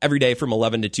every day from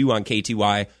 11 to 2 on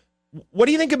KTY. What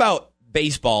do you think about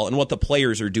baseball and what the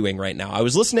players are doing right now? I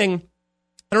was listening,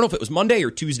 I don't know if it was Monday or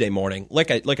Tuesday morning.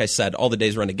 Like I said, all the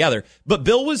days run together. But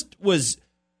Bill was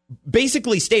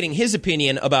basically stating his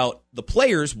opinion about the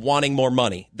players wanting more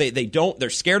money. They're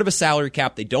scared of a salary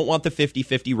cap. They don't want the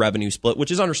 50-50 revenue split, which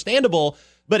is understandable.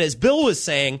 But as Bill was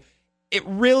saying, it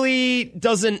really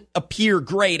doesn't appear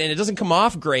great, and it doesn't come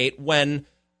off great when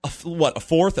a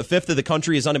fourth, a fifth of the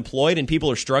country is unemployed and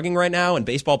people are struggling right now and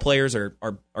baseball players are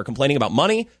complaining about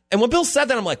money. And when Bill said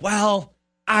that, I'm like, well,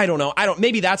 I don't know.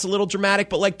 Maybe that's a little dramatic,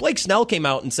 but like Blake Snell came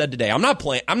out and said today, I'm not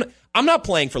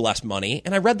playing for less money.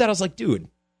 And I read that, I was like, dude,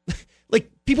 like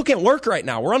people can't work right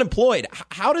now. We're unemployed.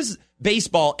 How does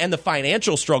baseball and the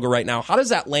financial struggle right now, how does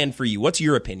that land for you? What's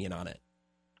your opinion on it?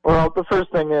 Well, the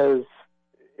first thing is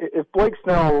if Blake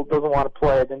Snell doesn't want to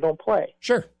play, then don't play.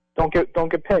 Sure. Don't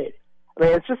get paid. I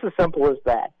mean, it's just as simple as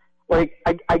that. Like,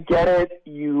 I get it.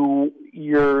 You're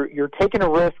taking a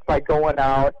risk by going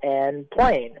out and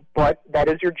playing, but that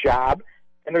is your job.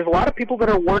 And there's a lot of people that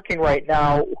are working right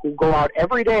now who go out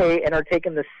every day and are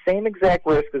taking the same exact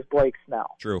risk as Blake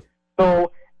Snell. True.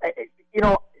 So,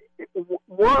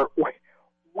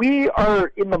 we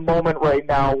are in the moment right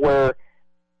now where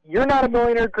you're not a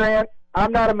millionaire, Grant.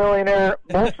 I'm not a millionaire.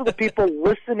 Most of the people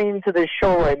listening to this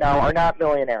show right now are not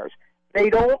millionaires. They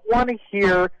don't want to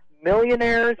hear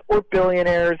millionaires or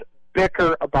billionaires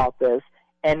bicker about this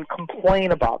and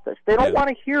complain about this. They don't want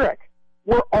to hear it.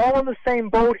 We're all in the same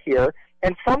boat here,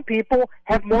 and some people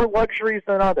have more luxuries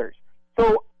than others.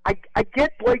 So I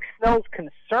get Blake Snell's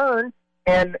concern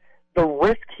and the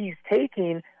risk he's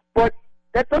taking, but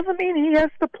that doesn't mean he has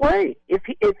to play. If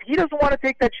he doesn't want to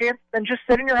take that chance, then just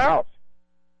sit in your house.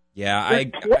 Yeah,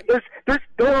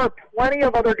 there are plenty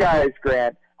of other guys,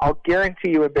 Grant, I'll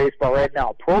guarantee you in baseball right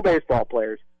now, pro baseball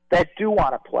players that do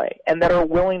want to play and that are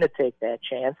willing to take that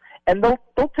chance, and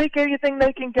they'll take anything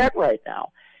they can get right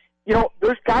now.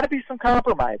 There's got to be some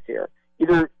compromise here.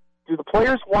 Either do the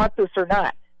players want this or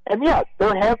not? And yeah,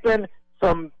 there have been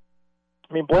some.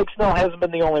 I mean, Blake Snell hasn't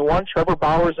been the only one. Trevor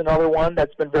Bauer's another one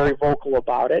that's been very vocal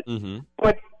about it. Mm-hmm.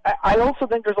 But I also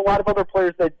think there's a lot of other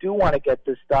players that do want to get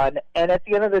this done, and at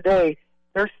the end of the day,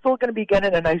 they're still going to be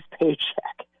getting a nice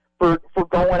paycheck for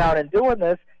going out and doing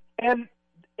this. And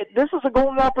this is a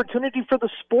golden opportunity for the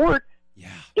sport. Yeah.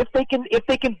 If they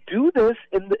can do this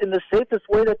in the safest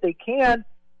way that they can,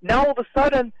 now all of a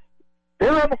sudden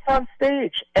they're on the front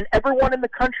stage, and everyone in the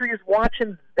country is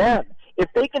watching them. If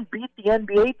they can beat the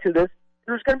NBA to this,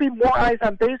 there's going to be more eyes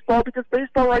on baseball because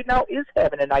baseball right now is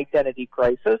having an identity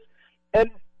crisis, and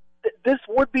this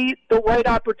would be the right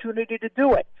opportunity to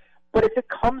do it. But if it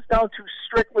comes down to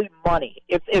strictly money,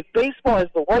 if baseball has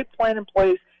the right plan in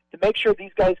place to make sure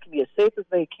these guys can be as safe as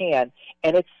they can,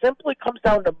 and it simply comes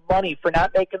down to money for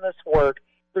not making this work,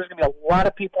 there's going to be a lot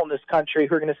of people in this country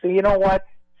who are going to say, you know what,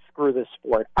 screw this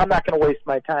sport. I'm not going to waste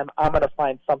my time. I'm going to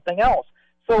find something else.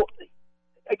 So,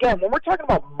 again, when we're talking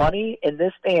about money in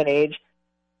this day and age,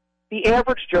 the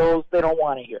average Joes, they don't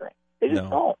want to hear it. They just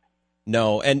don't.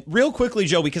 No. And real quickly,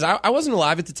 Joe, because I wasn't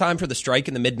alive at the time for the strike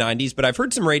in the mid-'90s, but I've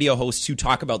heard some radio hosts who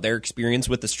talk about their experience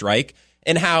with the strike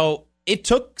and how it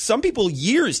took some people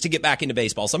years to get back into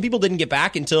baseball. Some people didn't get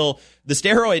back until the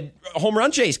steroid home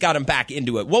run chase got them back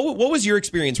into it. What was your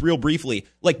experience, real briefly?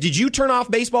 Like, did you turn off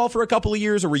baseball for a couple of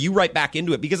years, or were you right back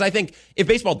into it? Because I think if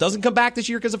baseball doesn't come back this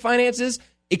year because of finances,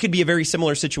 it could be a very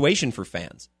similar situation for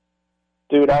fans.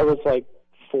 Dude, I was like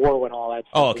 4 when all that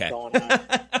stuff was going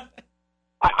on.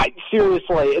 I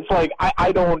seriously, it's like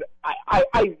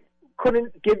I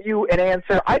couldn't give you an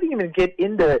answer. I didn't even get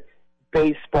into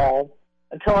baseball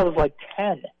until I was like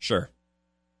 10. Sure.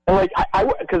 And like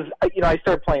because I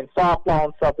started playing softball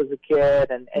and stuff as a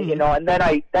kid, and and then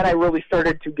I really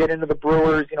started to get into the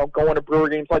Brewers. Going to Brewer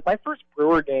games. Like my first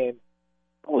Brewer game,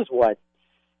 I was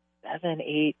 7,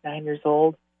 8, 9 years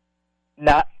old.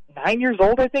 Not 9 years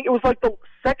old, I think. It was like the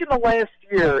second to last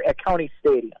year at County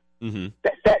Stadium. Mm-hmm.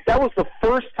 That was the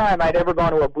first time I'd ever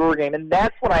gone to a Brewer game, and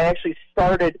that's when I actually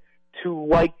started to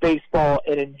like baseball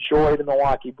and enjoy the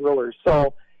Milwaukee Brewers.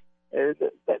 So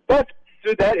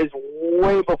that is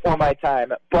way before my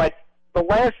time. But the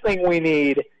last thing we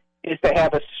need is to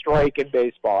have a strike in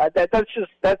baseball. That's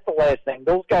the last thing.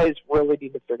 Those guys really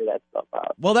need to figure that stuff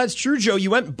out. Well, that's true, Joe. You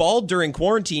went bald during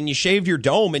quarantine. You shaved your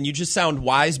dome, and you just sound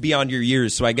wise beyond your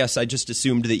years. So I guess I just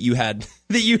assumed that you had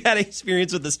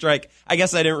experience with the strike. I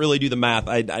guess I didn't really do the math.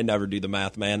 I never do the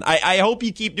math, man. I hope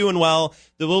you keep doing well.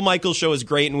 The Will Michaels Show is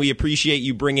great, and we appreciate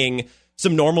you bringing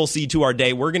some normalcy to our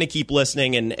day. We're going to keep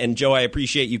listening, and Joe, I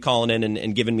appreciate you calling in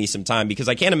and giving me some time, because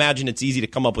I can't imagine it's easy to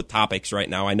come up with topics right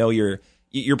now. I know you're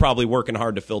probably working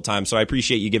hard to fill time, so I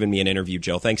appreciate you giving me an interview,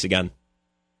 Joe. Thanks again.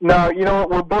 No, you know what?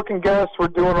 We're booking guests. We're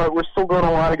still doing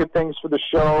a lot of good things for the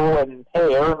show. And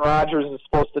hey, Aaron Rodgers is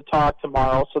supposed to talk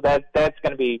tomorrow, so that's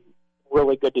going to be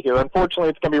really good to hear. Unfortunately,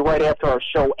 it's going to be right after our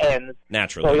show ends.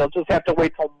 Naturally. So you'll just have to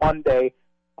wait till Monday.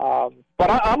 But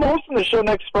I'm hosting the show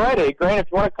next Friday. Grant,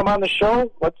 if you want to come on the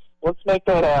show, let's make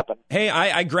that happen. Hey,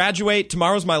 I graduate.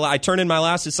 Tomorrow's I turn in my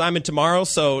last assignment tomorrow,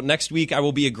 so next week I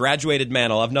will be a graduated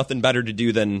man. I'll have nothing better to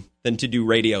do than to do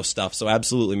radio stuff. So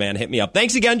absolutely, man, hit me up.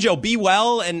 Thanks again, Joe. Be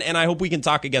well, and I hope we can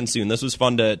talk again soon. This was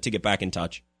fun to get back in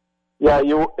touch. Yeah,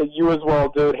 you as well,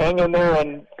 dude. Hang in there,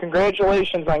 and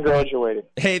congratulations on graduating.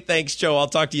 Hey, thanks, Joe. I'll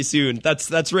talk to you soon.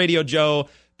 That's Radio Joe,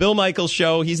 Bill Michaels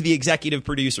Show. He's the executive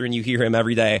producer, and you hear him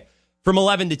every day from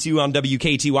 11 to 2 on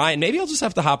WKTY, and maybe I'll just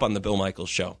have to hop on the Bill Michaels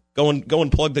Show. Go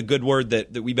and plug the good word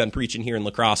that we've been preaching here in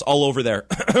La Crosse all over there.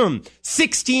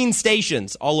 16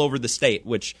 stations all over the state,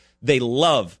 which they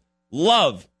love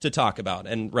to talk about,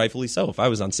 and rightfully so. If I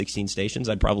was on 16 stations,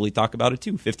 I'd probably talk about it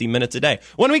too, 15 minutes a day.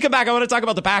 When we come back, I want to talk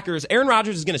about the Packers. Aaron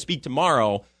Rodgers is going to speak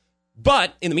tomorrow,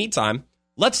 but in the meantime,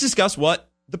 let's discuss what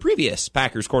the previous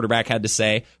Packers quarterback had to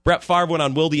say. Brett Favre went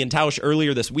on Wilde and Tausch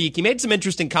earlier this week. He made some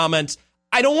interesting comments.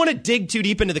 I don't want to dig too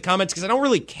deep into the comments because I don't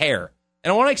really care.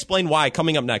 And I want to explain why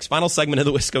coming up next. Final segment of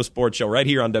the Wisco Sports Show right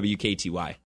here on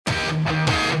WKTY.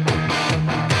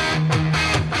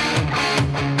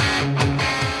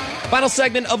 Final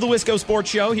segment of the Wisco Sports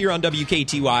Show here on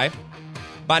WKTY.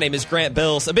 My name is Grant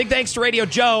Bills. A big thanks to Radio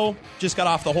Joe. Just got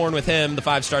off the horn with him, the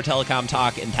 5-Star Telecom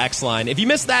Talk and Text line. If you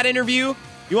missed that interview,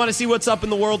 you want to see what's up in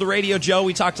the world of Radio Joe,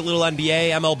 we talked a little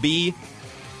NBA, MLB,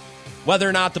 whether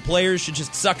or not the players should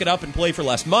just suck it up and play for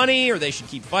less money, or they should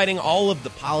keep fighting, all of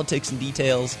the politics and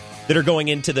details that are going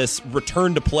into this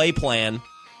return-to-play plan.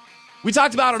 We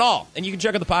talked about it all, and you can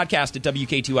check out the podcast at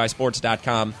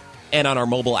WK2iSports.com and on our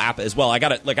mobile app as well. I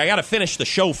gotta finish the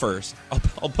show first.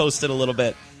 I'll post it a little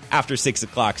bit after 6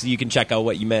 o'clock, so you can check out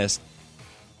what you missed.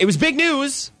 It was big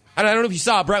news. I don't know if you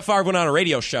saw, Brett Favre went on a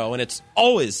radio show, and it's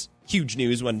always huge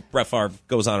news when Brett Favre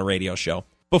goes on a radio show.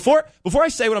 Before I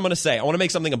say what I'm going to say, I want to make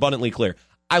something abundantly clear.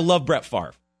 I love Brett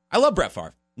Favre.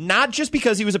 Not just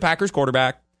because he was a Packers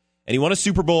quarterback and he won a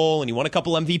Super Bowl and he won a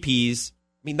couple MVPs.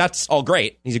 I mean, that's all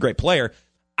great. He's a great player.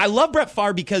 I love Brett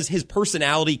Favre because his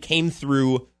personality came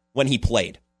through when he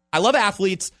played. I love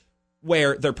athletes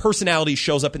where their personality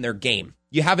shows up in their game.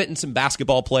 You have it in some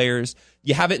basketball players.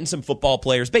 You have it in some football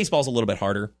players. Baseball's a little bit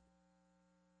harder.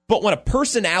 But when a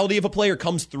personality of a player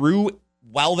comes through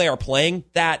while they are playing,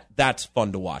 that's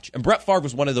fun to watch. And Brett Favre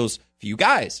was one of those few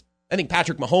guys. I think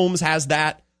Patrick Mahomes has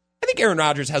that. I think Aaron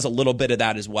Rodgers has a little bit of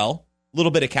that as well. A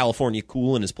little bit of California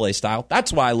cool in his play style.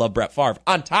 That's why I love Brett Favre,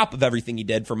 on top of everything he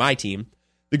did for my team,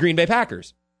 the Green Bay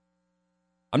Packers.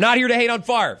 I'm not here to hate on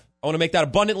Favre. I want to make that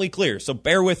abundantly clear, so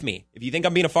bear with me. If you think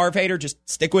I'm being a Favre hater, just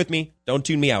stick with me. Don't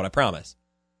tune me out, I promise.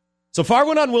 So Favre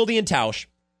went on Wilde and Tausch,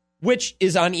 which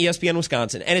is on ESPN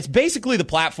Wisconsin, and it's basically the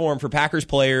platform for Packers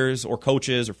players or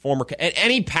coaches or former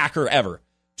any Packer ever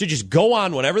to just go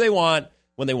on whenever they want,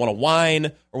 when they want to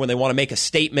whine or when they want to make a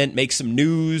statement, make some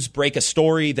news, break a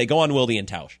story, they go on Wilde and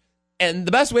Tausch. And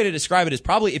the best way to describe it is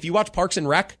probably if you watch Parks and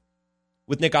Rec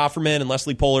with Nick Offerman and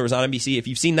Leslie Poehler, was on NBC. If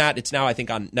you've seen that, it's now, I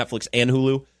think, on Netflix and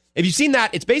Hulu. If you've seen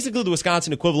that, it's basically the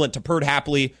Wisconsin equivalent to Perd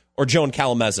Hapley or Joan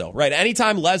Calamezzo, right?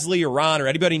 Anytime Leslie or Ron or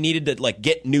anybody needed to like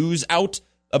get news out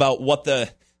about what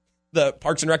the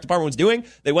Parks and Rec department was doing,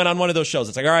 they went on one of those shows.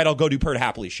 It's like, all right, I'll go do Perd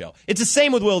Hapley's show. It's the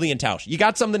same with Wilde and Tausch. You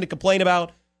got something to complain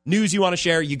about, news you want to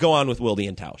share, you go on with Wilde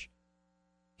and Tausch.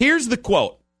 Here's the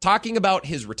quote, talking about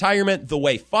his retirement, the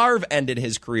way Favre ended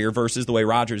his career versus the way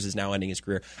Rodgers is now ending his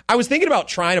career. I was thinking about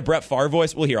trying a Brett Favre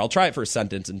voice. Well, here, I'll try it for a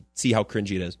sentence and see how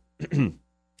cringy it is.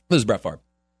 This is Brett Favre.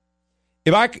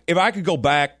 If I could go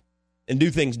back and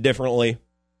do things differently,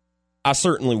 I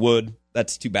certainly would.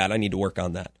 That's too bad. I need to work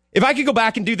on that. If I could go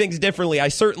back and do things differently, I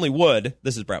certainly would.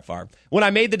 This is Brett Favre. When I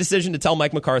made the decision to tell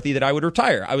Mike McCarthy that I would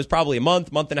retire, I was probably a month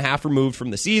and a half removed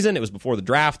from the season. It was before the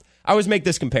draft. I always make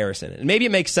this comparison. And maybe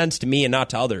it makes sense to me and not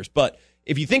to others. But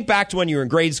if you think back to when you were in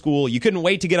grade school, you couldn't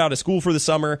wait to get out of school for the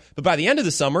summer. But by the end of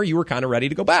the summer, you were kind of ready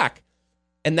to go back.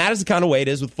 And that is the kind of way it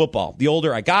is with football. The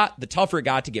older I got, the tougher it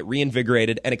got to get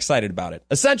reinvigorated and excited about it.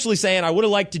 Essentially saying I would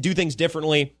have liked to do things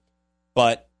differently,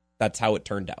 but that's how it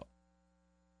turned out.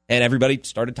 And everybody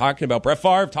started talking about Brett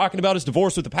Favre, talking about his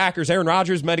divorce with the Packers. Aaron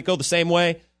Rodgers might go the same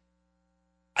way.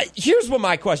 Here's what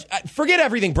my question. Forget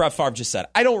everything Brett Favre just said.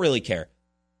 I don't really care.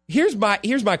 Here's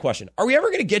my question. Are we ever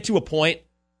going to get to a point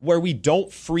where we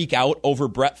don't freak out over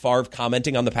Brett Favre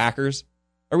commenting on the Packers?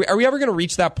 Are we ever going to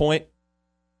reach that point?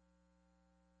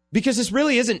 Because this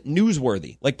really isn't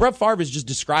newsworthy. Like, Brett Favre is just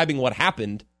describing what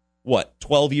happened,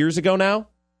 12 years ago now?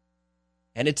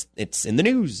 And it's in the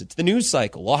news. It's the news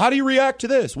cycle. Well, how do you react to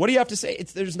this? What do you have to say?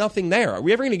 There's nothing there. Are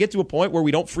we ever going to get to a point where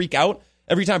we don't freak out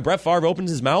every time Brett Favre opens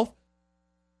his mouth?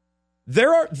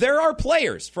 There are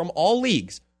players from all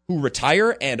leagues who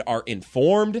retire and are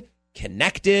informed,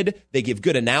 connected, they give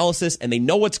good analysis, and they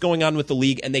know what's going on with the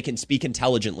league, and they can speak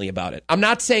intelligently about it. I'm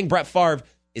not saying Brett Favre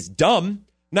is dumb.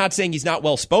 I'm not saying he's not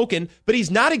well-spoken, but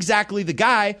he's not exactly the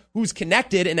guy who's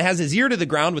connected and has his ear to the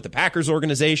ground with the Packers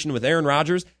organization, with Aaron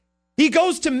Rodgers. He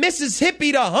goes to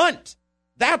Mississippi to hunt.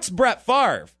 That's Brett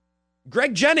Favre.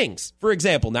 Greg Jennings, for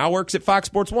example, now works at Fox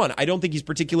Sports 1. I don't think he's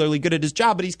particularly good at his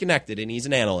job, but he's connected and he's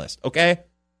an analyst, okay?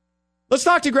 Let's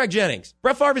talk to Greg Jennings.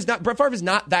 Brett Favre is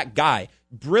not that guy.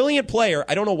 Brilliant player.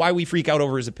 I don't know why we freak out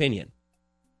over his opinion.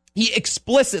 He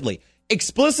explicitly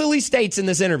states in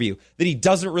this interview that he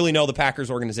doesn't really know the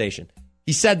Packers organization.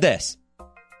 He said this.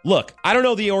 Look, I don't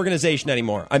know the organization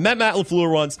anymore. I met Matt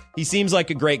LaFleur once. He seems like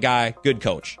a great guy, good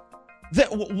coach.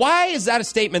 Why is that a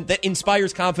statement that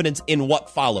inspires confidence in what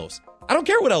follows? I don't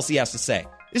care what else he has to say.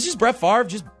 It's just Brett Favre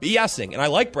just BSing, and I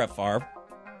like Brett Favre.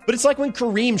 But it's like when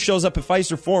Kareem shows up at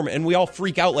Fiserv Forum and we all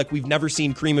freak out like we've never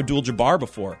seen Kareem Abdul-Jabbar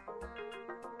before.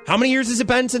 How many years has it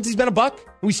been since he's been a Buck?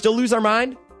 We still lose our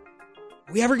mind?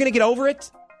 Are we ever going to get over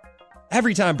it?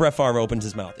 Every time Brett Favre opens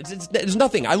his mouth. It's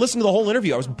nothing. I listened to the whole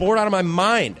interview. I was bored out of my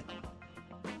mind.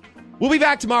 We'll be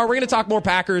back tomorrow. We're going to talk more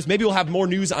Packers. Maybe we'll have more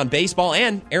news on baseball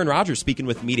and Aaron Rodgers speaking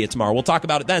with the media tomorrow. We'll talk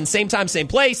about it then. Same time, same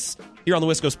place, here on the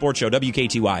Wisco Sports Show,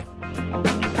 WKTY.